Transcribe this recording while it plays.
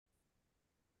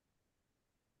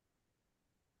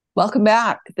Welcome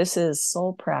back. This is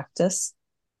Soul Practice,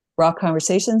 Raw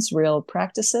Conversations, Real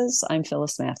Practices. I'm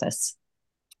Phyllis Mathis.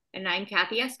 And I'm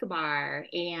Kathy Escobar,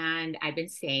 and I've been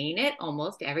saying it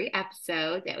almost every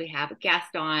episode that we have a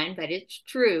guest on, but it's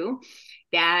true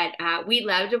that we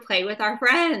love to play with our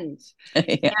friends.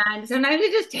 Yeah. And sometimes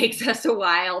it just takes us a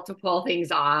while to pull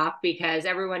things off because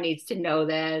everyone needs to know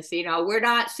this. We're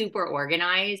not super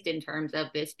organized in terms of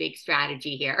this big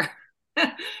strategy here.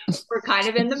 We're kind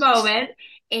of in the moment.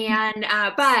 And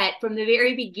but from the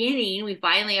very beginning, we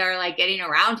finally are like getting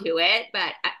around to it.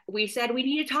 But we said we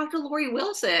need to talk to Lori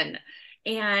Wilson.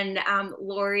 And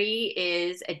Lori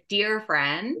is a dear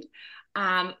friend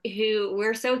who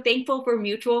we're so thankful for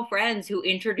mutual friends who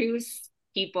introduce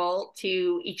people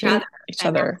to each other. Each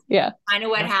And other. that's Yeah. kind of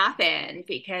what happened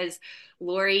because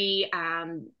Lori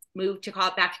moved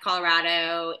back to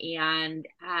Colorado and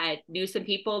knew some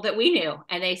people that we knew.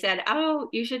 And they said, "Oh,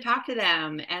 you should talk to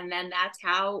them." And then that's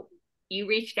how you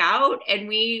reached out and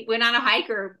we went on a hike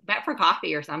or met for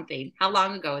coffee or something. How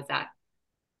long ago was that?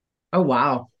 Oh,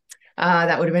 wow.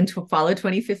 That would have been fall of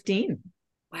 2015.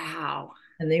 Wow.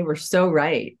 And they were so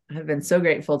right. I've been so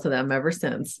grateful to them ever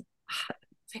since.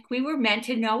 It's like we were meant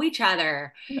to know each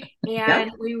other. Yep.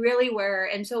 And we really were.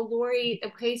 And so, Lori, a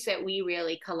place that we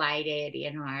really collided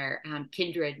in our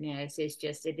kindredness is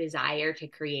just a desire to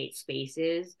create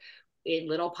spaces in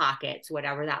little pockets,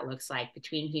 whatever that looks like,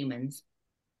 between humans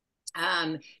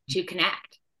to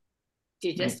connect, to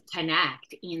Right. just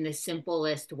connect in the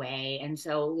simplest way. And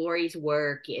so Lori's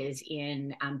work is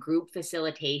in group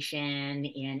facilitation,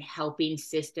 in helping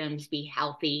systems be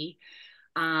healthy,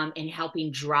 and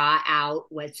helping draw out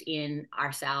what's in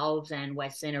ourselves and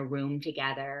what's in a room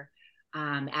together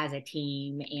as a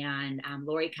team. And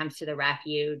Lori comes to the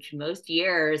refuge most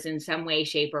years in some way,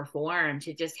 shape, or form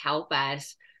to just help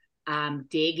us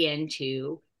dig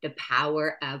into the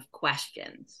power of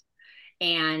questions.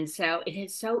 And so it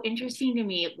is so interesting to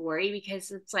me, Lori,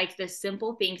 because it's like the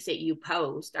simple things that you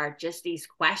post are just these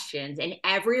questions, and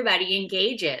everybody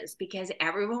engages because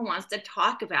everyone wants to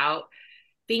talk about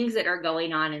things that are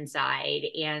going on inside.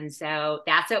 And so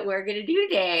that's what we're going to do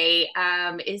today,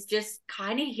 is just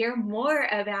kind of hear more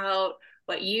about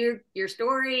what your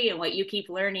story and what you keep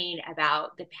learning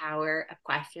about the power of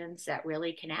questions that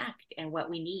really connect and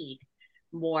what we need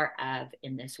more of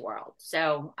in this world.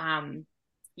 So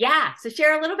yeah, so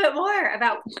share a little bit more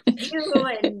about you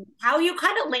and how you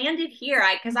kind of landed here.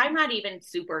 Because I'm not even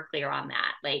super clear on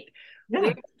that. Like, where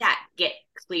Yeah. did that get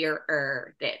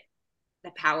clearer that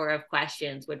the power of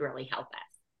questions would really help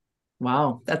us?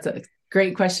 Wow. That's a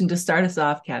great question to start us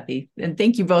off, Kathy. And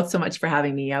thank you both so much for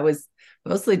having me. I was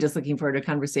mostly just looking forward to a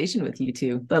conversation with you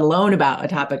two, let alone about a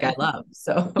topic I love.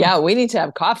 So Yeah, we need to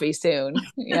have coffee soon.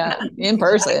 Yeah, in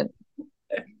person.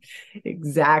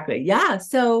 exactly. Yeah.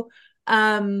 So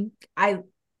I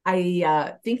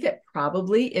think that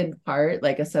probably in part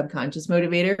like a subconscious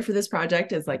motivator for this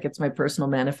project is like it's my personal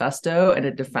manifesto and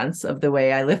a defense of the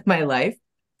way I live my life.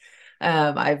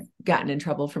 I've gotten in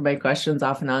trouble for my questions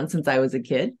off and on since I was a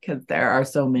kid because there are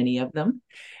so many of them.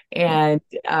 And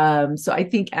so I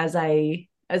think as I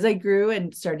grew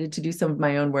and started to do some of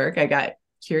my own work, I got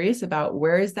curious about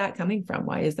where is that coming from?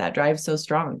 Why is that drive so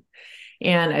strong?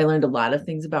 And I learned a lot of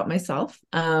things about myself.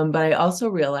 But I also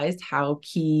realized how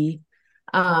key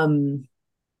um,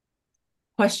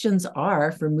 questions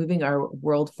are for moving our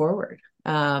world forward.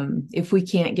 If we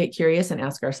can't get curious and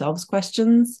ask ourselves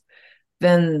questions,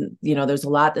 then there's a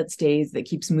lot that stays that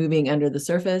keeps moving under the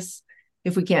surface.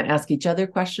 If we can't ask each other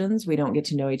questions, we don't get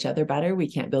to know each other better.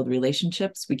 We can't build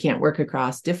relationships. We can't work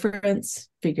across difference,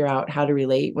 figure out how to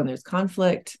relate when there's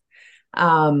conflict.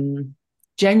 um,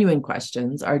 Genuine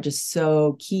questions are just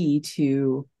so key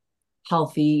to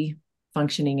healthy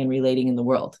functioning and relating in the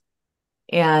world.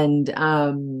 And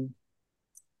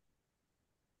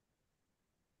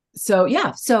so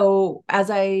yeah, so as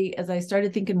I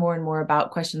started thinking more and more about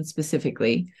questions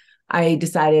specifically, I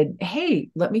decided,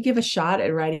 hey, let me give a shot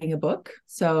at writing a book.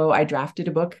 So I drafted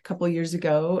a book a couple of years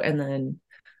ago, and then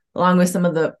along with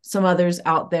some others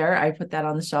out there, I put that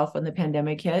on the shelf when the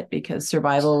pandemic hit because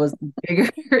survival was the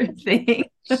bigger thing.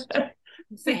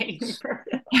 Same.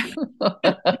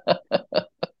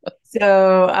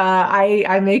 So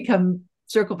I may come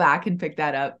circle back and pick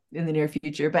that up in the near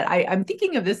future. But I'm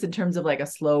thinking of this in terms of like a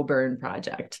slow burn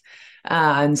project.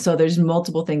 And so there's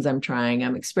multiple things I'm trying.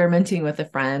 I'm experimenting with a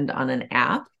friend on an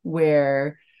app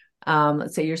where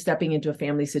let's say you're stepping into a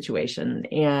family situation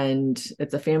and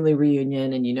it's a family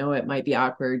reunion and it might be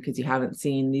awkward because you haven't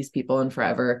seen these people in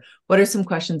forever. What are some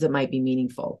questions that might be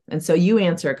meaningful? And so you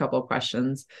answer a couple of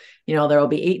questions. There will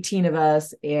be 18 of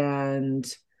us, and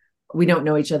we don't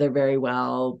know each other very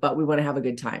well, but we want to have a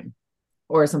good time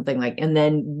or something like, and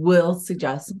then we'll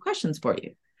suggest some questions for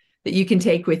you that you can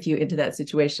take with you into that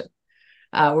situation.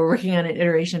 We're working on an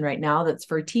iteration right now that's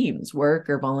for teams, work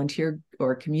or volunteer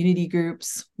or community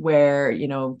groups, where, you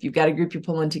know, you've got a group you're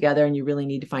pulling together and you really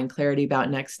need to find clarity about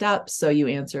next steps. So you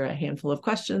answer a handful of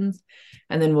questions,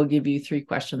 and then we'll give you 3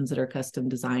 questions that are custom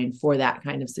designed for that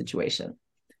kind of situation.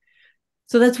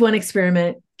 So that's one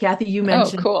experiment. Kathy, you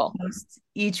mentioned cool.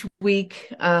 Each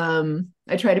week, I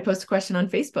try to post a question on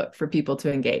Facebook for people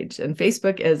to engage. And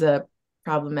Facebook is a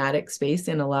problematic space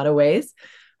in a lot of ways.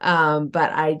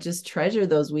 But I just treasure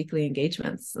those weekly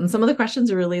engagements. And some of the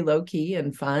questions are really low key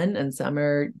and fun, and some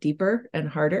are deeper and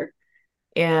harder.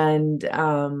 And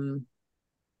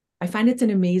I find it's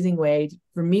an amazing way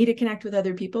for me to connect with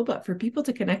other people, but for people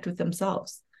to connect with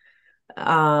themselves,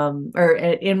 and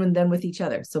then with each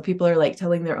other. So people are like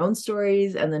telling their own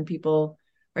stories, and then people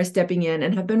are stepping in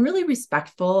and have been really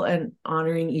respectful and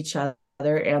honoring each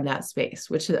other and that space,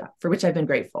 for which I've been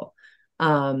grateful.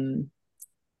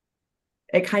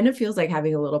 It kind of feels like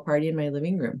having a little party in my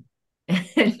living room.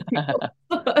 And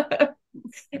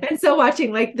so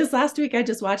watching, like this last week, I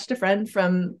just watched a friend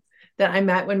that I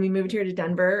met when we moved here to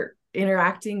Denver,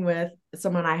 interacting with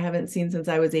someone I haven't seen since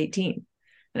I was 18.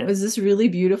 And it was this really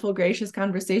beautiful, gracious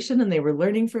conversation, and they were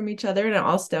learning from each other, and it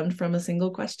all stemmed from a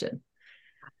single question.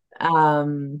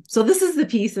 So this is the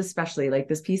piece, especially like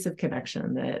this piece of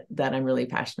connection that I'm really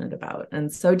passionate about.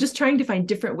 And so just trying to find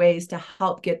different ways to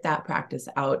help get that practice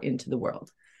out into the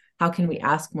world. How can we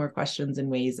ask more questions in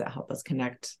ways that help us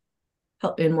connect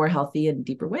in more healthy and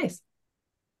deeper ways?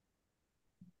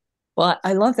 Well,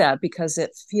 I love that because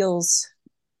it feels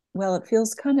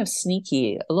kind of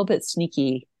sneaky, a little bit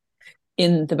sneaky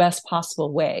in the best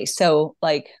possible way. So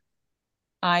like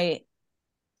I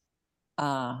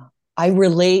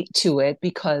relate to it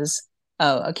because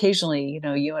occasionally, you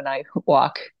know, you and I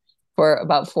walk for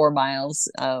about 4 miles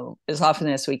as often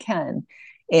as we can,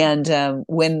 and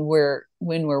when we're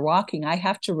walking, I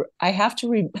have to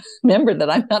remember that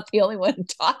I'm not the only one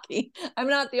talking. I'm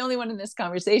not the only one in this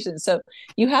conversation. So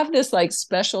you have this like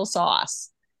special sauce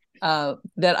that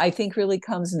I think really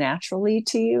comes naturally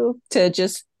to you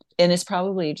and it's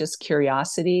probably just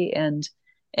curiosity, and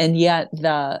yet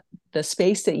the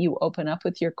space that you open up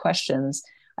with your questions,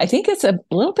 I think it's a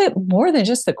little bit more than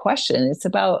just the question.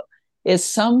 It's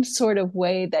some sort of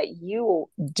way that you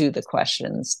do the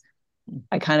questions,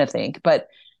 I kind of think. But,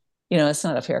 you know, it's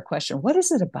not a fair question. What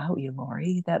is it about you,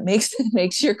 Lori, that makes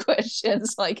your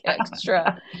questions like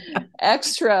extra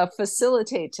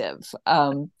facilitative?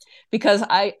 Because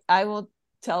I will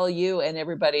tell you and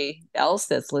everybody else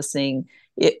that's listening,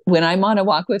 when I'm on a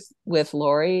walk with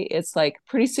Lori, it's like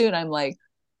pretty soon I'm like,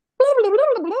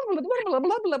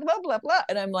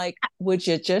 and I'm like, would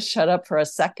you just shut up for a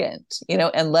second, you know,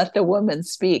 and let the woman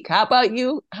speak? How about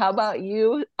you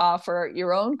offer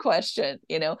your own question,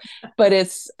 you know? But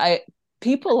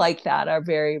people like that are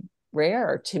very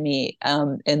rare to me,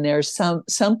 and there's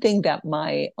something that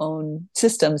my own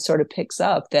system sort of picks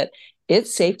up, that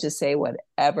it's safe to say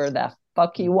whatever the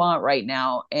fuck you want right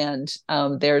now, and I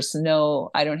don't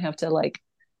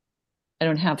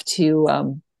have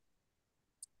to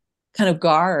kind of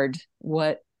guard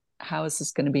how is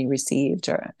this going to be received,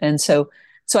 and so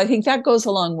I think that goes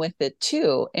along with it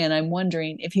too. And I'm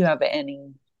wondering if you have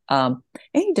any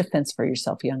defense for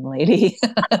yourself, young lady.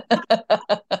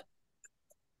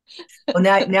 Well,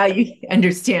 now you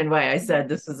understand why I said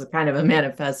this is a kind of a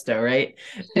manifesto, right?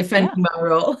 Defending my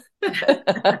role.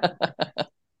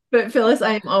 But Phyllis,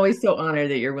 I am always so honored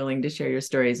that you're willing to share your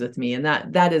stories with me. And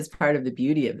that is part of the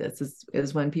beauty of this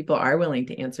is when people are willing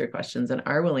to answer questions and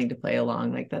are willing to play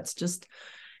along. Like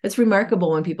it's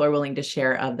remarkable when people are willing to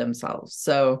share of themselves.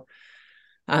 So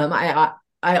I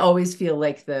always feel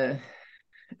like I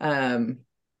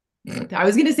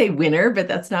was going to say winner, but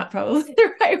that's not probably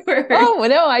the right word. Oh, well,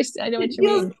 no, I know what you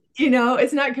mean. You know,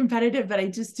 it's not competitive, but I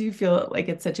just do feel like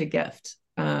it's such a gift.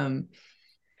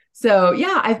 So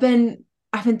yeah, I've been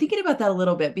thinking about that a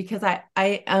little bit, because I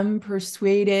am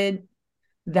persuaded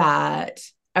that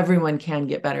everyone can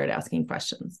get better at asking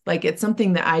questions. Like it's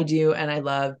something that I do and I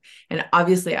love. And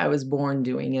obviously I was born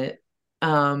doing it.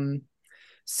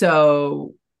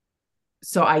 So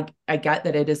I get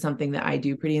that it is something that I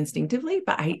do pretty instinctively,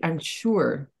 but I'm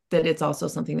sure that it's also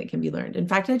something that can be learned. In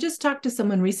fact, I just talked to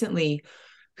someone recently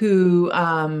who,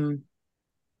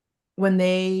 when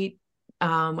they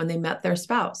met their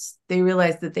spouse, they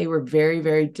realized that they were very,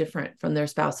 very different from their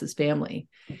spouse's family.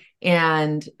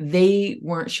 And they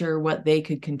weren't sure what they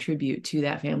could contribute to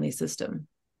that family system.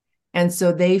 And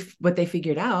so what they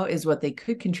figured out is what they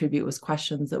could contribute was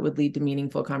questions that would lead to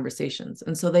meaningful conversations.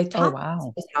 And so they Oh, taught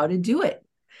wow. us how to do it.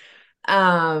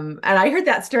 And I heard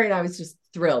that story and I was just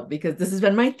thrilled because this has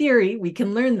been my theory. We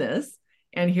can learn this.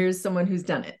 And here's someone who's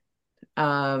done it.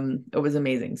 It was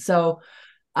amazing. So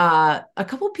a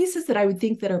couple pieces that I would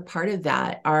think that are part of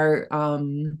that are,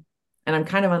 and I'm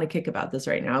kind of on a kick about this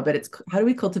right now, but it's how do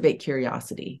we cultivate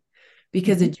curiosity?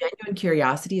 Because a genuine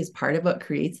curiosity is part of what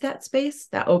creates that space,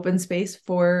 that open space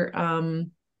for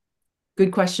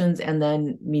good questions and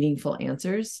then meaningful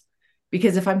answers.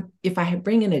 Because if I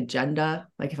bring an agenda,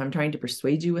 like if I'm trying to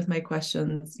persuade you with my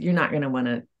questions, you're not going to want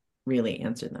to really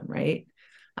answer them, right?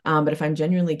 But if I'm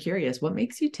genuinely curious, what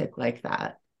makes you tick like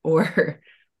that? Or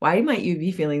why might you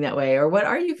be feeling that way? Or what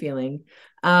are you feeling?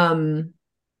 That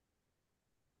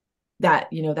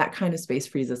kind of space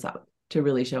frees us up to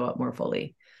really show up more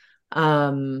fully.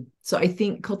 So I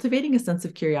think cultivating a sense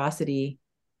of curiosity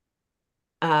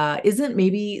isn't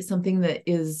maybe something that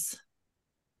is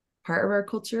part of our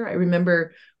culture. I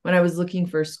remember when I was looking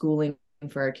for schooling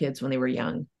for our kids when they were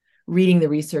young, reading the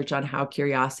research on how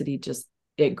curiosity just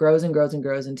it grows and grows and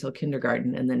grows until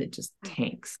kindergarten, and then it just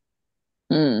tanks.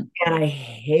 Mm. And I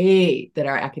hate that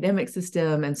our academic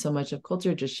system and so much of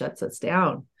culture just shuts us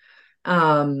down.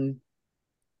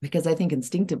 Because I think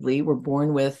instinctively we're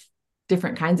born with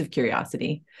different kinds of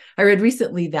curiosity. I read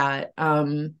recently that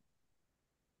the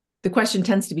question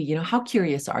tends to be, how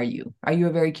curious are you? Are you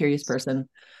a very curious person?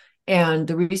 And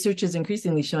the research is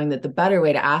increasingly showing that the better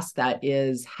way to ask that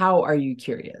is, how are you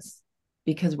curious?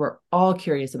 Because we're all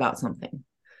curious about something.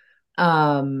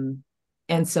 And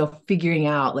so figuring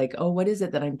out like, oh, what is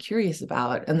it that I'm curious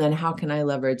about? And then how can I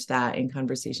leverage that in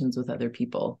conversations with other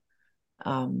people?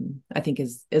 I think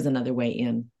is another way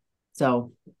in.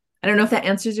 So I don't know if that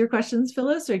answers your questions,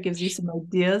 Phyllis, or gives you some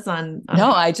ideas on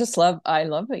No, how. I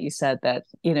love what you said that,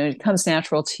 it comes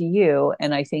natural to you.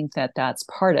 And I think that that's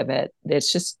part of it.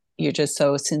 It's just, you're just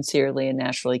so sincerely and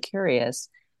naturally curious,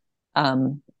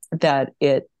 that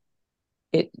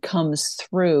it comes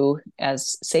through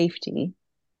as safety,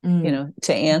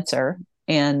 to answer.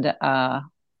 And,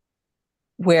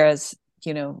 whereas,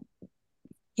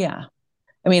 yeah,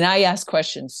 I mean, I ask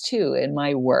questions too in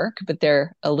my work, but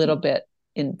they're a little bit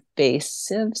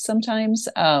invasive sometimes.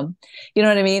 You know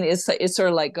what I mean? It sort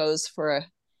of like goes for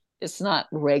it's not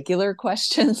regular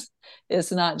questions.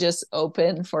 It's not just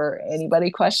open for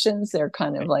anybody questions. They're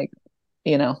kind of like,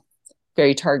 you know,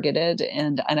 very targeted,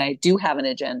 and I do have an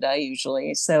agenda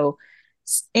usually. So,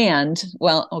 and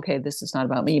well, okay, this is not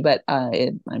about me, but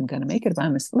I'm going to make it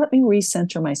about myself. Let me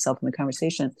recenter myself in the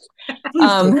conversation. Please do.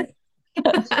 Um,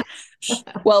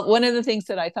 well, one of the things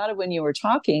that I thought of when you were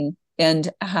talking and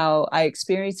how I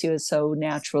experience you as so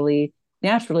naturally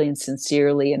and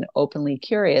sincerely and openly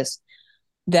curious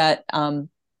that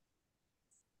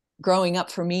growing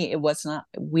up for me, it was not,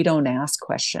 we don't ask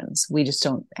questions. We just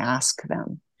don't ask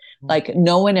them. Like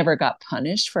no one ever got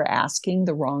punished for asking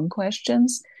the wrong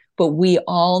questions, but we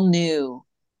all knew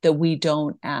that we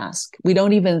don't ask. We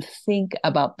don't even think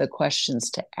about the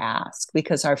questions to ask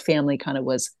because our family kind of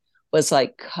was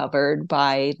like covered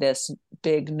by this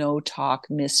big no talk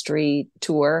mystery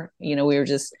tour. We were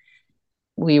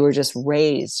just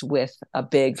raised with a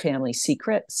big family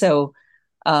secret. So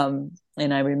and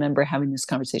I remember having this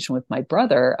conversation with my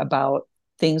brother about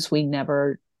things we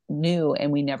never knew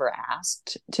and we never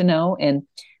asked to know. And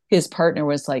his partner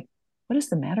was like, "What is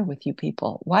the matter with you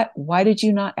people? Why did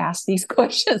you not ask these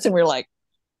questions?" And we're like,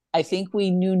 I think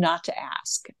we knew not to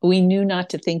ask. We knew not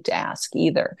to think to ask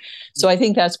either. So I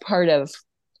think that's part of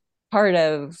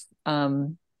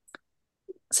some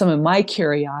of my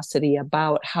curiosity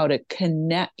about how to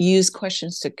use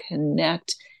questions to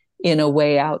connect in a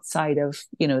way outside of,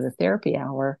 the therapy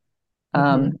hour,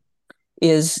 Mm-hmm.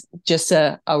 is just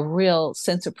a real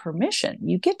sense of permission.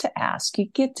 You get to ask, you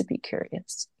get to be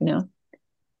curious,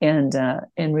 and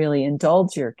really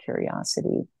indulge your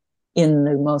curiosity in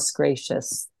the most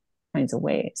gracious kinds of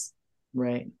ways.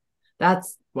 Right.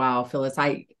 That's wow, Phyllis.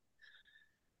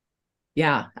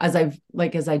 Yeah, as I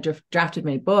drafted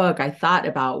my book, I thought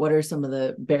about what are some of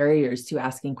the barriers to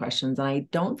asking questions. And I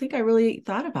don't think I really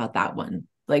thought about that one.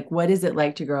 Like, what is it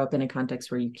like to grow up in a context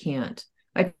where you can't?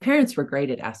 My parents were great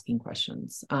at asking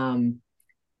questions. And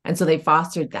so they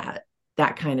fostered that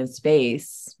kind of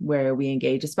space where we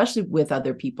engage, especially with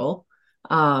other people.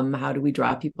 How do we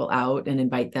draw people out and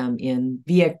invite them in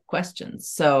via questions?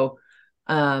 So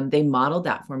they modeled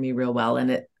that for me real well.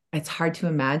 And it's hard to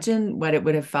imagine what it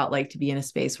would have felt like to be in a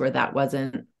space where that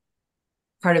wasn't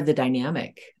part of the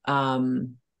dynamic.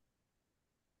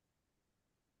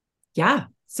 Yeah.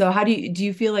 So how do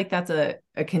you feel like that's a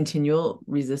continual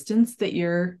resistance that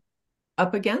you're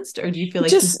up against, or do you feel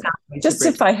like this is just not a way to just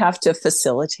bridge? if I have to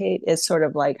facilitate, it's sort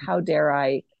of like, how dare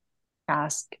I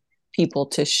ask people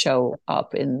to show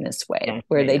up in this way Yeah,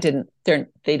 where yeah, yeah.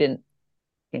 they didn't,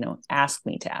 ask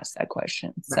me to ask that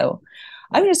question. Right. So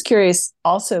I'm Right. just curious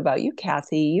also about you,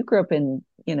 Kathy. You grew up in,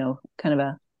 kind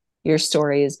of your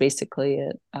story is basically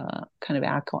a kind of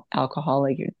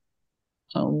alcoholic,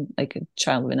 like a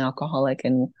child of an alcoholic.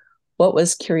 And what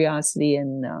was curiosity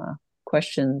and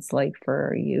questions like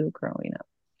for you growing up?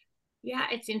 Yeah,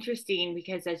 it's interesting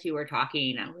because as you were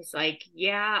talking, I was like,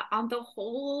 yeah, on the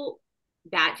whole,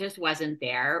 that just wasn't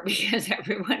there because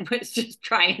everyone was just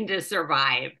trying to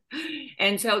survive.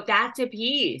 And so that's a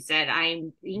piece that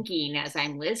I'm thinking as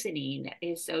I'm listening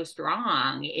is so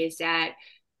strong is that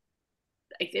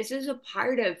like this is a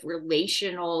part of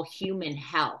relational human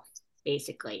health,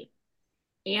 basically.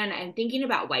 And I'm thinking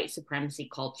about white supremacy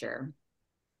culture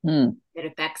Hmm. that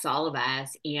affects all of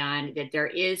us, and that there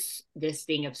is this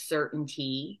thing of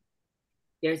certainty.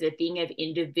 There's a thing of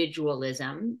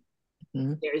individualism.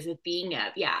 Mm-hmm. There's a thing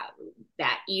of, yeah,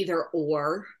 that either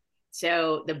or.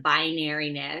 So the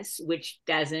binariness, which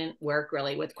doesn't work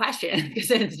really with questions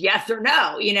because it's yes or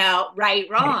no, right, Right.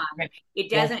 wrong. Right.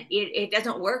 It Yeah. doesn't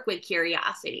doesn't work with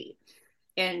curiosity.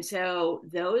 And so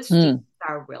those things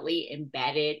Hmm. are really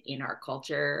embedded in our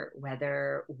culture,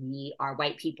 whether we are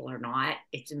white people or not.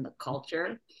 It's in the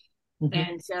culture. Mm-hmm.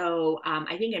 And so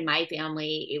I think in my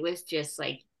family, it was just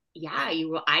like, yeah,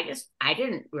 I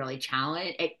didn't really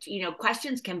challenge it.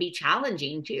 Questions can be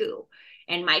challenging too.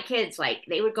 And my kids, like,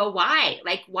 they would go, why?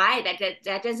 Like, why?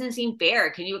 That doesn't seem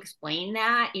fair. Can you explain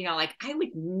that? Like, I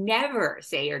would never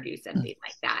say or do something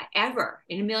like that ever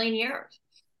in a million years.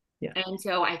 Yeah. And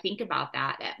so I think about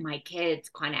that my kids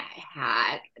kind of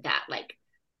had that, like,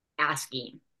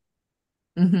 asking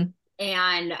Mm-hmm.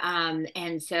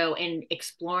 and so and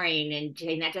exploring and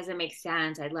saying that doesn't make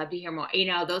sense, I'd love to hear more,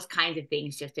 those kinds of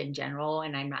things just in general.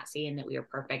 And I'm not saying that we were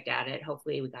perfect at it.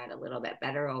 Hopefully we got a little bit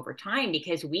better over time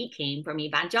because we came from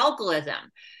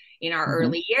evangelicalism in our Mm-hmm.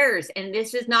 early years, and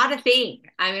this is not a thing.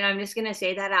 I mean, I'm just going to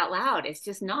say that out loud. It's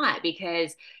just not,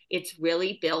 because it's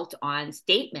really built on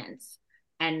statements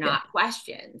and Yeah. not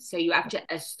questions. So you have to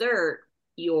assert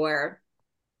your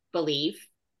belief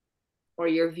or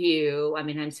your view. I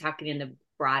mean, I'm talking in the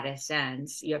broadest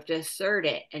sense. You have to assert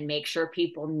it and make sure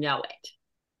people know it.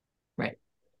 Right.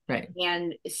 Right.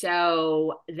 And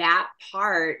so that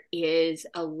part is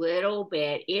a little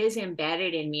bit is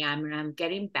embedded in me. I'm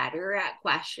getting better at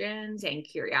questions and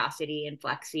curiosity and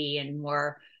flexi and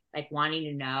more like wanting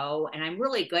to know. And I'm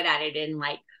really good at it in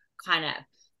like kind of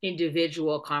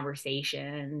individual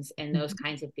conversations and those Mm-hmm.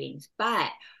 kinds of things. But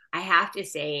I have to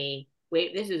say,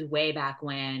 wait, this is way back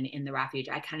when in the refuge.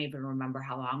 I can't even remember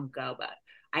how long ago, but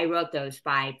I wrote those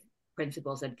 5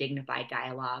 principles of dignified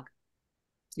dialogue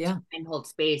Yeah. and hold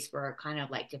space for kind of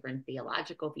like different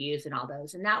theological views and all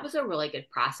those. And that was a really good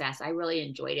process. I really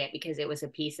enjoyed it because it was a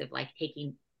piece of like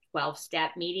taking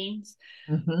 12-step meetings,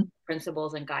 Mm-hmm.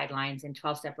 principles and guidelines, and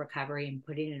 12-step recovery and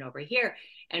putting it over here.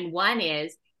 And one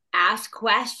is ask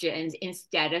questions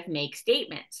instead of make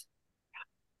statements.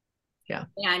 Yeah.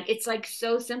 And it's like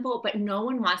so simple, but no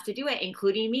one wants to do it,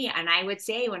 including me. And I would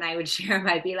say when I would share them,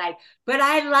 I'd be like, but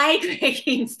I like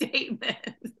making statements.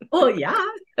 Oh, yeah.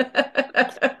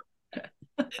 And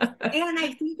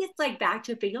I think it's like back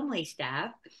to family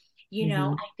stuff.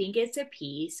 Mm-hmm. I think it's a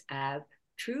piece of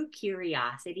true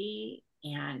curiosity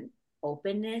and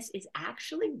openness is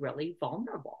actually really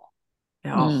vulnerable. Oh,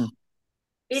 Mm.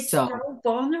 It's so. so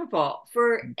vulnerable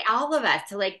for all of us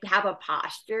to like have a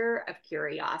posture of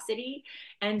curiosity.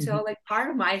 And Mm-hmm. so like part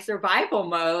of my survival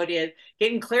mode is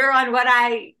getting clear on what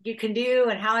you can do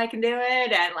and how I can do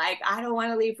it. And like, I don't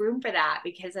want to leave room for that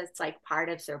because it's like part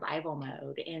of survival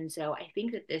mode. And so I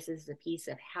think that this is a piece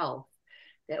of health,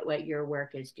 that what your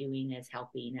work is doing is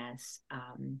helping us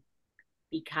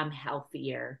become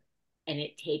healthier. And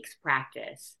it takes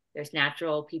practice. There's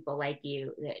natural people like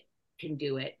you that can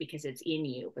do it because it's in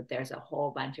you, but there's a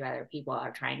whole bunch of other people are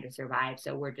trying to survive.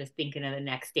 So we're just thinking of the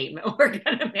next statement we're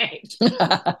going to make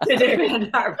to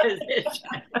defend our position.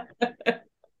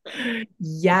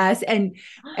 Yes. And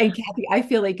Kathy, I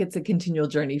feel like it's a continual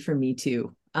journey for me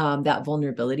too. That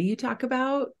vulnerability you talk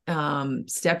about,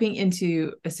 stepping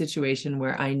into a situation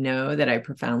where I know that I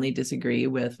profoundly disagree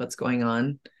with what's going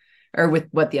on or with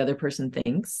what the other person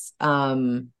thinks.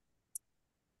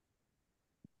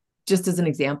 Just as an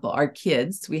example, our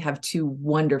kids, we have 2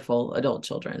 wonderful adult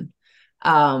children.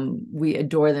 We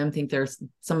adore them, think they're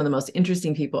some of the most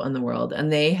interesting people in the world.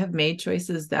 And they have made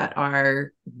choices that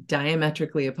are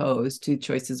diametrically opposed to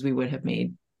choices we would have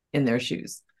made in their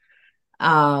shoes.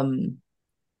 And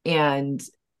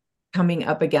coming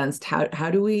up against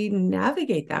how do we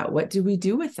navigate that? What do we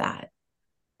do with that?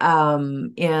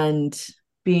 And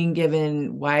being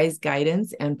given wise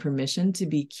guidance and permission to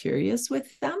be curious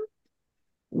with them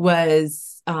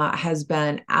has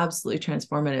been absolutely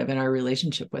transformative in our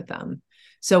relationship with them.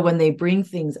 So when they bring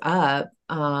things up,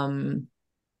 and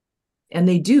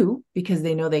they do because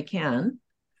they know they can,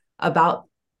 about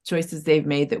choices they've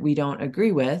made that we don't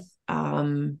agree with,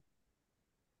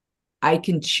 I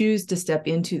can choose to step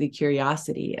into the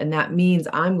curiosity. And that means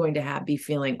I'm going to be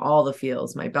feeling all the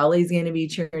feels. My belly's going to be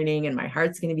churning and my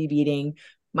heart's going to be beating,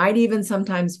 might even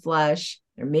sometimes flush.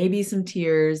 There may be some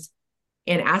tears.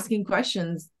 And asking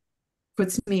questions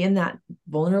puts me in that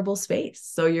vulnerable space.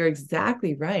 So you're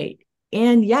exactly right.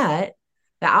 And yet,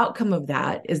 the outcome of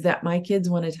that is that my kids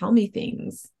want to tell me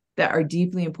things that are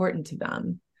deeply important to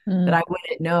them that I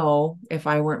wouldn't know if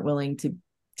I weren't willing to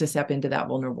step into that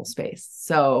vulnerable space.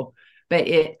 So, but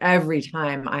every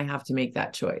time I have to make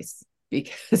that choice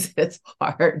because it's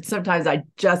hard. Sometimes I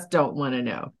just don't want to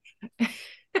know.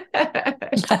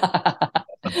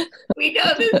 We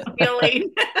know this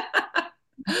feeling.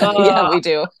 Yeah, we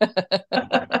do.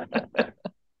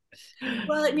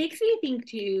 Well, it makes me think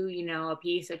too, a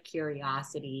piece of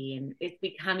curiosity, and it's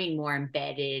becoming more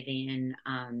embedded in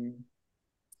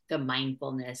the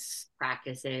mindfulness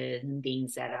practices and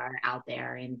things that are out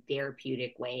there in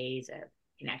therapeutic ways of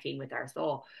connecting with our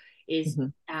soul is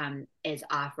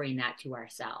offering that to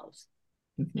ourselves.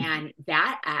 And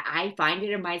that I find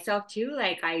it in myself too.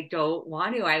 Like, I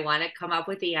want to come up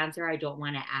with the answer. I don't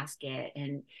want to ask it.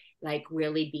 And like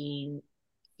really being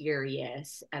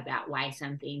curious about why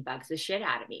something bugs the shit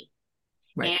out of me.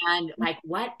 Right. And like,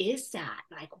 what is that?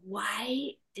 Like,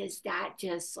 why does that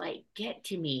just like get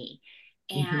to me?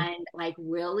 And like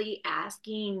really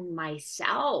asking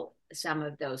myself some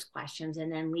of those questions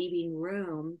and then leaving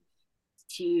room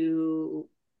to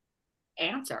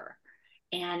answer.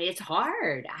 And it's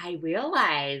hard. I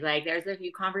realize like there's a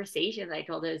few conversations I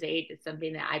told Jose, it's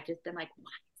something that I've just been like,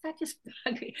 why is that just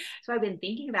bugging? So I've been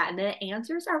thinking about it, and the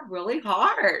answers are really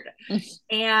hard.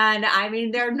 And I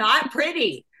mean, they're not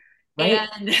pretty. Right.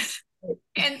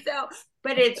 And so,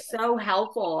 but it's so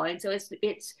helpful. And so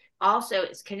it's also,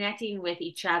 it's connecting with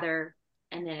each other.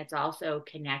 And then it's also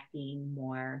connecting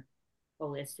more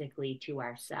holistically to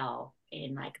ourselves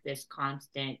in like this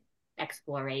constant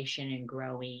exploration and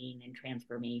growing and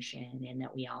transformation. And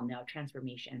that we all know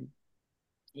transformation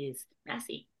is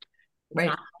messy.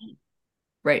 It's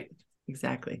right.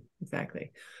 Exactly.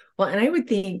 Well, and I would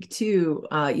think too,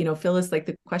 Phyllis, like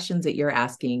the questions that you're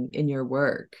asking in your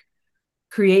work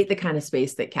create the kind of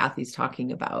space that Kathy's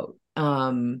talking about.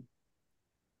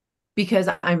 Because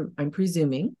I'm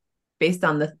presuming, based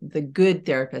on the good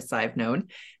therapists I've known,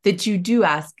 that you do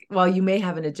ask, while you may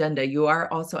have an agenda, you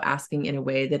are also asking in a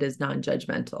way that is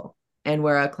non-judgmental, and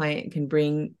where a client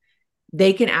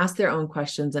they can ask their own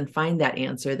questions and find that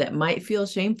answer that might feel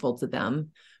shameful to them.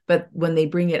 But when they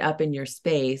bring it up in your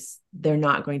space, they're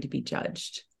not going to be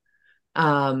judged.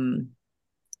 And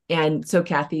so,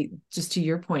 Kathy, just to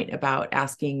your point about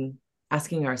asking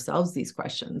ourselves these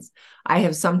questions, I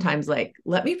have sometimes like,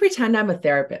 let me pretend I'm a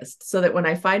therapist so that when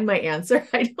I find my answer,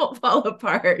 I don't fall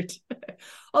apart.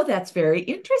 Oh, that's very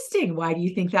interesting. Why do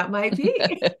you think that might be?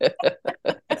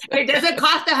 It doesn't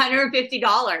cost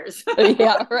 $150.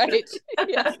 Yeah, right.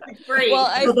 Yeah. Free.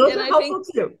 Well, those are helpful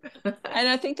too. And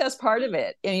I think that's part of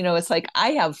it. And, it's like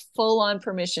I have full on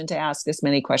permission to ask as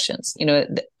many questions,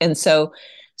 and so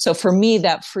for me,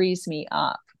 that frees me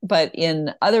up. But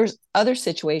in other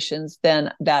situations,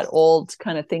 then that old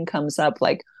kind of thing comes up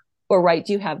like, or right,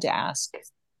 you have to ask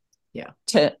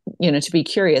to be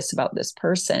curious about this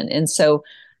person. And so,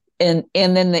 and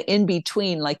then the in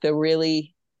between, like the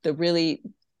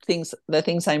things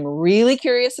I'm really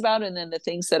curious about, and then the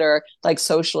things that are like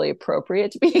socially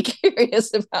appropriate to be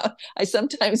curious about, I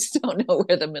sometimes don't know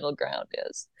where the middle ground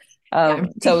is.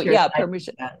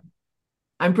 Permission.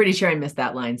 I'm pretty sure I missed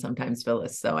that line sometimes,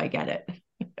 Phyllis, so I get it.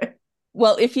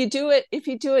 Well, if you do it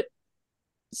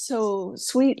so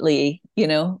sweetly,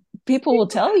 people will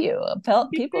tell you.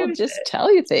 People just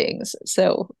tell you things.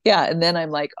 So yeah, and then I'm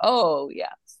like, oh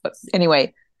yeah. But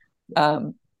anyway,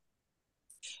 another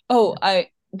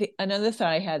thought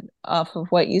I had off of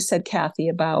what you said, Kathy,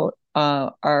 about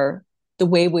the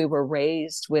way we were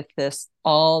raised with this,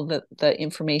 all the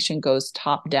information goes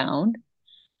top down,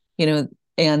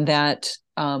 and that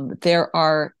there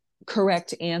are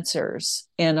correct answers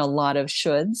and a lot of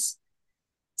shoulds.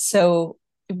 So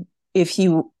if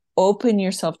you open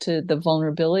yourself to the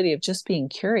vulnerability of just being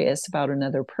curious about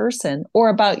another person or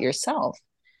about yourself,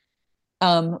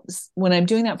 when I'm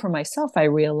doing that for myself, I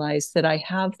realize that I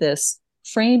have this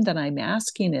frame that I'm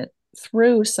asking it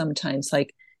through sometimes,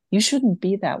 like, you shouldn't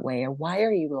be that way, or why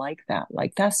are you like that?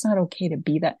 Like, that's not okay to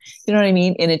be that. You know what I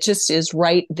mean? And it just is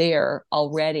right there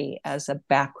already as a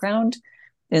background.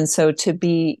 And so to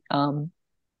be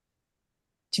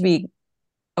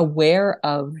aware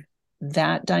of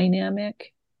that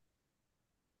dynamic,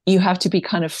 you have to be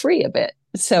kind of free a bit.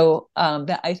 So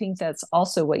that, I think that's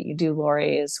also what you do,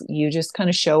 Lori, is you just kind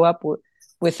of show up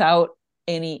without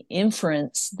any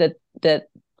inference that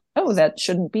oh, that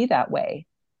shouldn't be that way.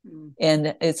 Mm.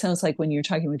 And it sounds like when you're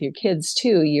talking with your kids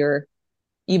too, you're,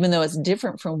 even though it's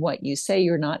different from what you say,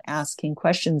 you're not asking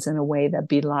questions in a way that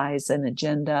belies an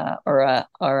agenda or a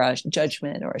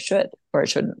judgment or a should or a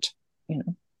shouldn't, you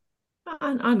know.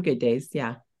 On good days,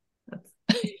 yeah.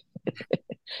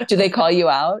 Do they call you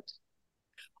out?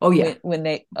 Oh yeah. When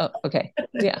they, oh, okay.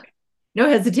 Yeah. No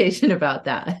hesitation about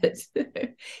that.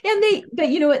 And but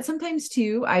you know what, sometimes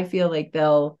too, I feel like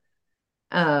they'll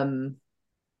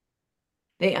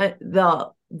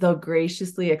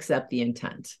graciously accept the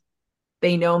intent.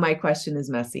 They know my question is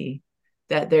messy,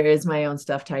 that there is my own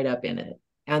stuff tied up in it,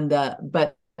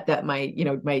 but that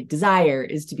my desire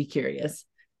is to be curious,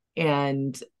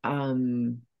 and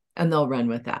they'll run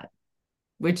with that,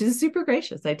 which is super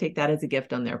gracious. I take that as a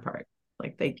gift on their part.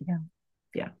 Like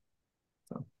yeah.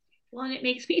 So. Well, and it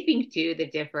makes me think too, the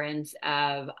difference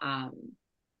of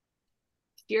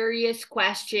curious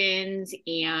questions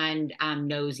and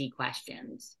nosy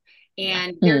questions.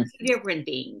 And they're two different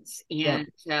things. And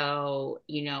so,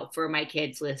 for my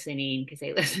kids listening, because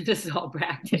they listen to Soul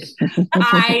Practice,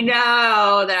 I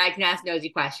know that I can ask nosy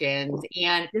questions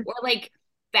or like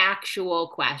factual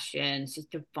questions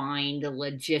just to find the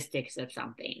logistics of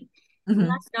something. Mm-hmm.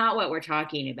 That's not what we're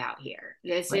talking about here.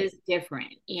 This is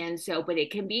different. And so, but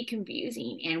it can be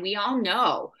confusing. And we all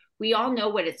know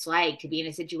what it's like to be in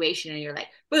a situation and you're like,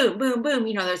 boom, boom, boom.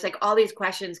 There's like all these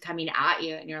questions coming at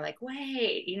you and you're like,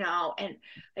 wait, and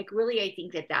like, really, I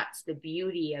think that that's the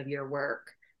beauty of your work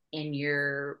and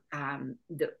your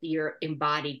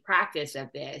embodied practice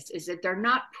of this, is that they're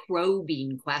not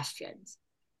probing questions.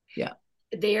 Yeah.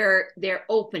 They're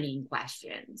opening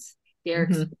questions. They're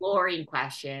exploring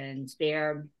questions.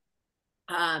 They're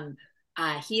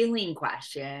healing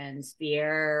questions.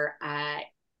 They're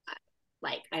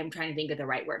like, I'm trying to think of the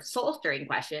right word, soul stirring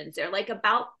questions. They're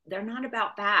not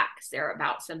about facts. They're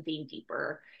about something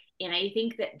deeper. And I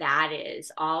think that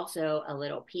is also a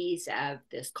little piece of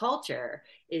this culture,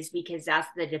 is because that's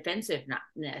the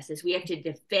defensiveness, is we have to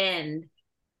defend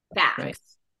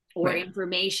facts or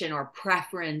information or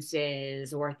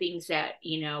preferences or things that,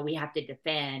 we have to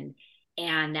defend.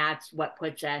 And that's what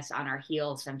puts us on our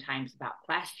heels sometimes about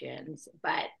questions.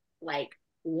 But like,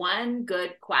 one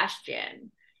good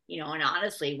question, and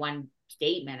honestly, one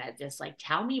statement of just like,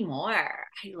 tell me more.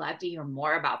 I'd love to hear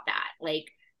more about that.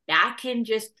 Like, that can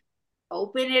just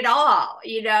open it all.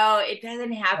 It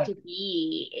doesn't have to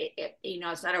be,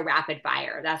 it's not a rapid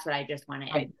fire. That's what I just want to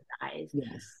emphasize.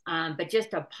 Yes. But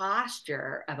just a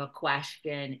posture of a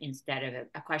question instead of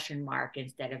a question mark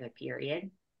instead of a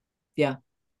period. Yeah.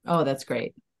 Oh, that's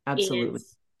great. Absolutely.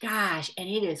 Gosh, and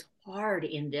it is hard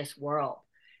in this world.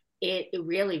 It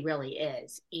really, really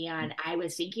is. And I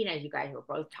was thinking, as you guys were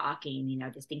both talking,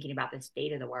 just thinking about the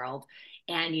state of the world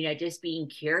and, just being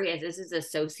curious. This is a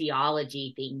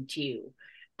sociology thing too.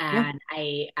 And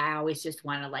I always just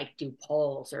want to like do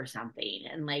polls or something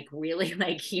and like really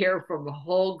like hear from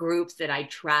whole groups that I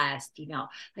trust,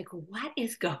 like, what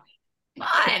is going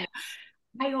on?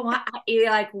 I go,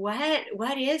 like,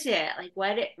 what is it? Like,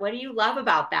 what do you love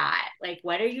about that? Like,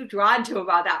 what are you drawn to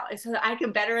about that? So that I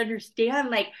can better understand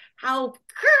like how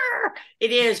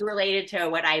it is related to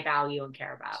what I value and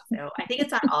care about. So I think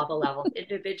it's on all the levels,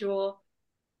 individual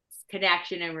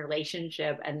connection and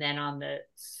relationship, and then on the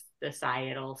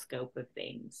societal scope of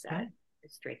things.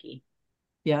 It's tricky.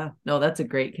 Yeah, no, that's a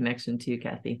great connection too,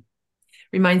 Kathy.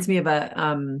 Reminds me of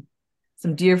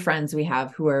some dear friends we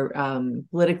have who are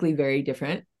politically very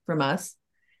different from us,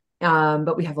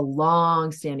 but we have a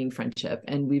long-standing friendship,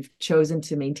 and we've chosen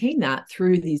to maintain that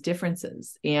through these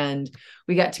differences. And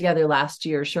we got together last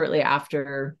year, shortly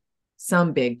after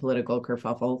some big political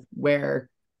kerfuffle, where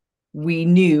we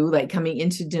knew, like, coming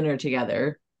into dinner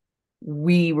together,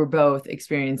 we were both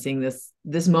experiencing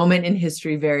this moment in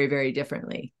history very, very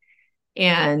differently.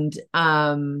 And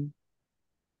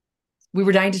we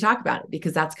were dying to talk about it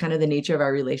because that's kind of the nature of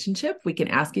our relationship. We can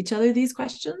ask each other these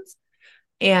questions.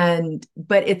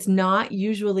 But it's not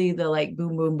usually the like,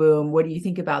 boom, boom, boom. What do you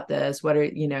think about this? What are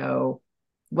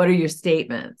your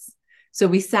statements? So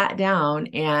we sat down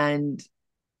and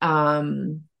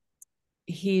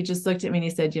he just looked at me and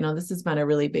he said, this has been a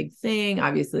really big thing.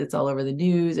 Obviously it's all over the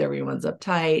news. Everyone's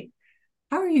uptight.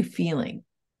 how are you feeling?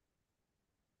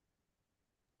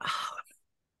 Oh.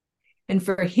 And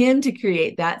for him to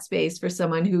create that space for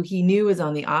someone who he knew was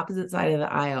on the opposite side of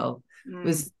the aisle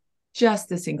was just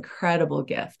this incredible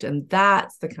gift. And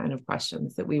that's the kind of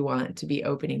questions that we want to be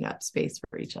opening up space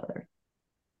for each other.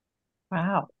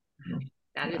 Wow.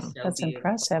 That is so that's beautiful.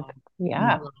 impressive.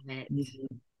 Yeah. I love it.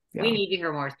 Yeah. We need to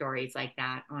hear more stories like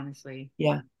that, honestly.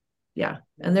 Yeah. Yeah.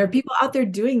 And there are people out there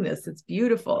doing this. It's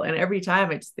beautiful. And every time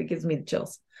it gives me the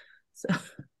chills. So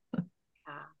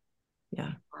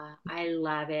yeah. I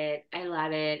love it. I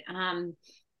love it.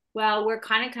 Well, we're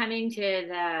kind of coming to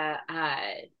the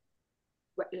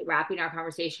wrapping our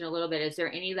conversation a little bit. Is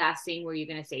there any last thing where you're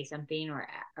going to say something or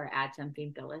add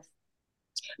something, Phyllis?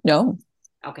 No.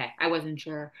 Okay, I wasn't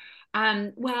sure.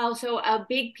 Well, so a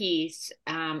big piece,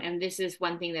 and this is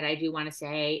one thing that I do want to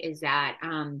say, is that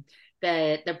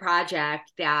the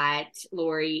project that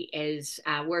Lori is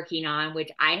working on,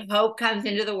 which I hope comes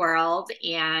into the world,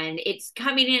 and it's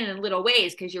coming in little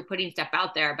ways because you're putting stuff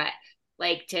out there, but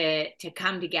like to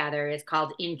come together, is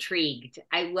called Intrigued.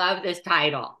 I love this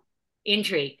title,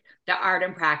 Intrigued, the art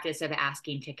and practice of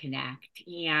asking to connect.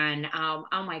 And oh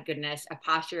my goodness, a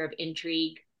posture of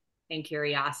intrigue and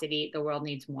curiosity the world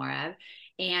needs more of.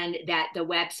 And that the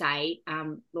website,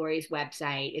 Lori's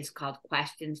website, is called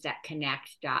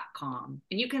questionsthatconnect.com.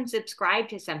 And you can subscribe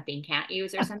to something, can't you?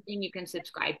 Is there something you can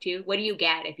subscribe to? What do you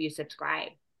get if you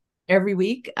subscribe? Every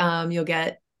week, you'll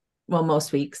get, well,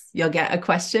 most weeks, you'll get a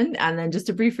question and then just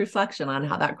a brief reflection on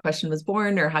how that question was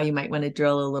born or how you might want to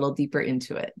drill a little deeper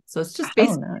into it. So it's just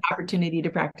basically an opportunity to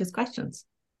practice questions.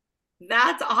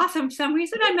 That's awesome. For some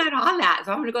reason I'm not on that.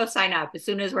 So I'm going to go sign up as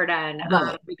soon as we're done.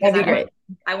 Because that'd be great.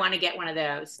 I want to get one of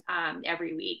those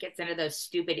every week. It's one of those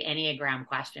stupid Enneagram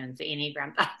questions, the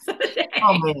Enneagram thoughts of the day.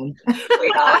 Oh, man.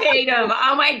 We all hate them.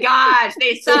 Oh, my gosh.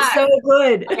 They suck. They're so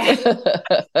good.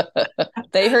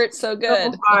 They hurt so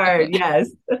good. So hard, yes.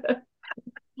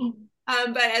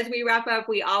 But as we wrap up,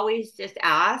 we always just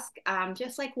ask,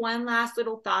 just like one last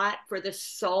little thought for the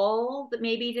soul that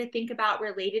maybe to think about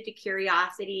related to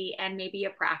curiosity and maybe a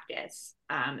practice.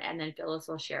 And then Phyllis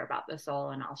will share about the soul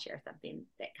and I'll share something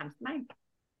that comes to mind.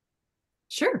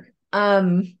 Sure.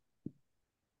 I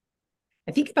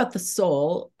think about the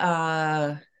soul.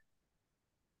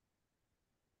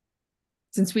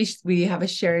 Since we have a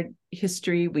shared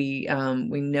history, we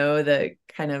know the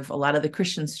kind of a lot of the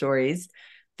Christian stories.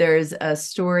 There's a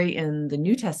story in the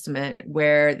New Testament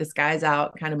where this guy's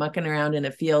out kind of mucking around in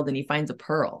a field and he finds a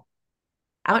pearl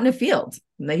out in a field.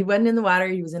 And he wasn't in the water,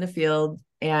 he was in a field,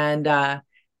 and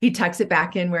he tucks it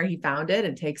back in where he found it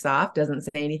and takes off, doesn't say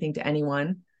anything to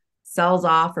anyone, sells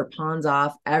off or pawns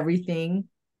off everything,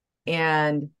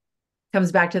 and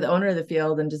comes back to the owner of the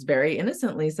field and just very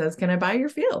innocently says, "Can I buy your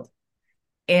field?"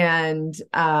 And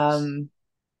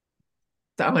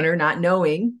the owner, not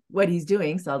knowing what he's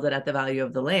doing, sells it at the value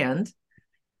of the land.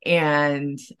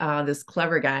 And this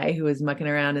clever guy who is mucking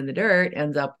around in the dirt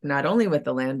ends up not only with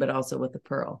the land, but also with the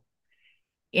pearl.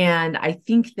 And I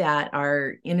think that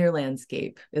our inner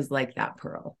landscape is like that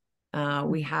pearl.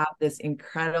 We have this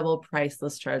incredible,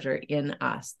 priceless treasure in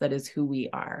us that is who we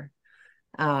are.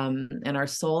 And our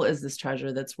soul is this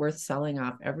treasure that's worth selling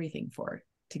off everything for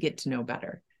to get to know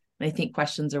better. And I think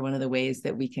questions are one of the ways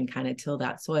that we can kind of till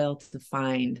that soil to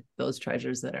find those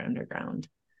treasures that are underground,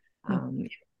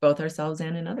 both ourselves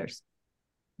and in others.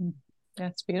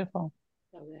 That's beautiful.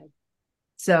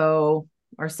 So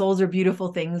our souls are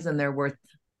beautiful things, and they're worth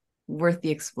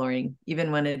the exploring,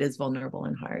 even when it is vulnerable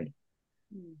and hard.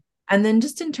 And then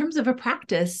just in terms of a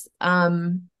practice,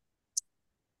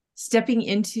 stepping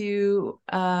into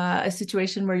a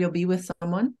situation where you'll be with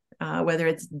someone, whether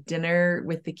it's dinner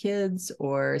with the kids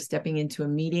or stepping into a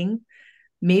meeting,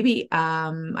 maybe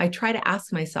I try to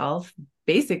ask myself,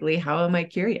 basically, how am I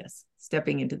curious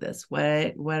stepping into this?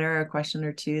 What are a question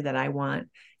or two that I want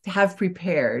to have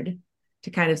prepared to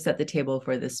kind of set the table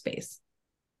for this space?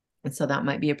 And so that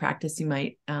might be a practice you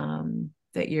might,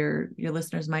 that your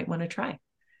listeners might want to try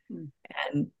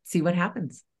and see what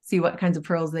happens, see what kinds of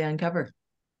pearls they uncover.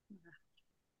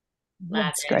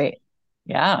 That's great.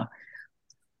 Yeah.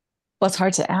 Well, it's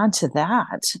hard to add to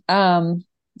that.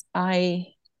 I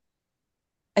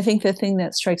think the thing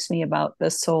that strikes me about the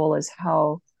soul is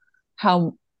how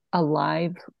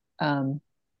alive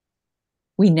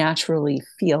we naturally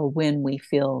feel when we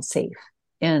feel safe,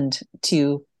 and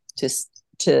to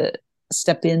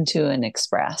step into and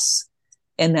express.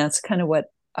 And that's kind of what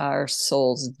our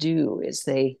souls do, is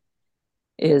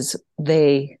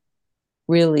they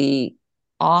really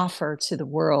offer to the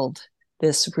world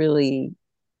this really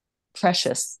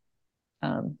precious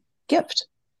gift,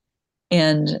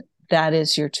 and that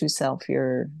is your true self,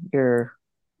 your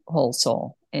whole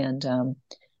soul. And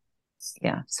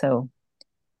yeah, so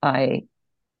I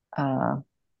so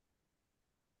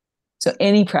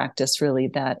any practice really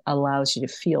that allows you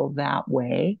to feel that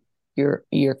way,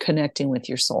 you're connecting with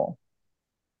your soul.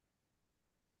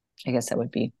 I guess that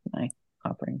would be my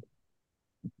offering.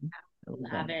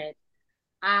 Love it.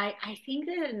 I think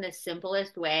that in the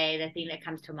simplest way, the thing that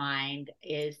comes to mind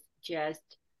is just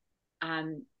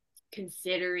um,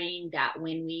 considering that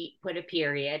when we put a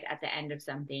period at the end of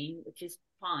something, which is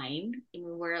fine, I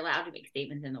mean, we're allowed to make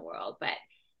statements in the world, but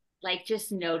like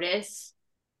just notice,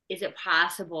 is it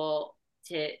possible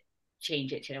to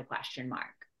change it to a question mark?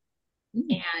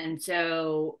 And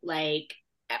so like,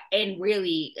 and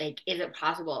really like, is it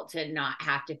possible to not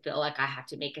have to feel like I have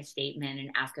to make a statement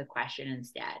and ask a question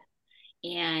instead?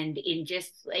 And in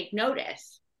just like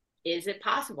notice, is it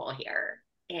possible here?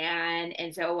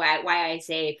 And so why I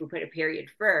say if we put a period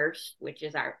first, which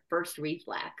is our first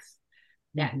reflex,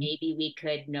 that maybe we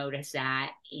could notice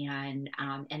that, and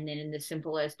then in the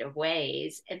simplest of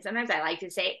ways. And sometimes I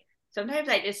just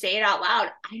say it out loud.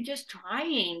 I'm just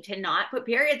trying to not put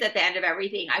periods at the end of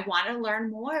everything. I want to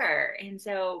learn more. And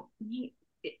so,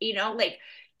 like,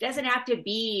 doesn't have to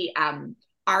be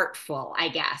artful, I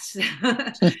guess.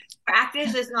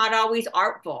 Practice is not always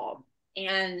artful.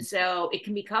 And so it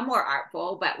can become more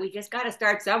artful, but we just got to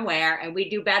start somewhere, and we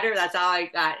do better. That's all I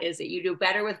got, is that you do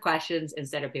better with questions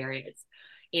instead of periods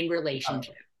in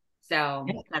relationship. So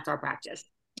that's our practice.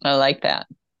 I like that.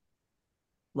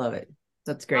 Love it.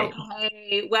 That's great.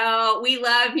 Okay. Well, we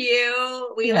love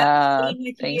you. We love being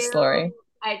with thanks, you. Lori.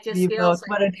 I just You feel both,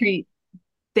 what a treat.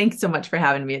 Thanks so much for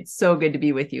having me. It's so good to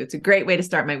be with you. It's a great way to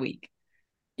start my week.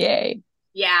 Yay.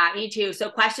 Yeah, me too. So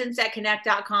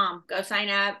questions@connect.com. Go sign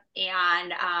up.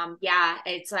 And yeah,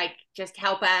 it's like, just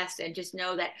help us, and just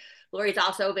know that Lori's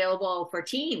also available for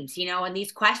teams, and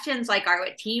these questions like are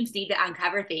what teams need to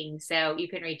uncover things. So you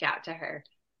can reach out to her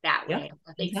that way.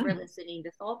 So thanks for listening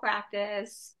to Soul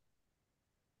Practice.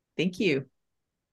 Thank you.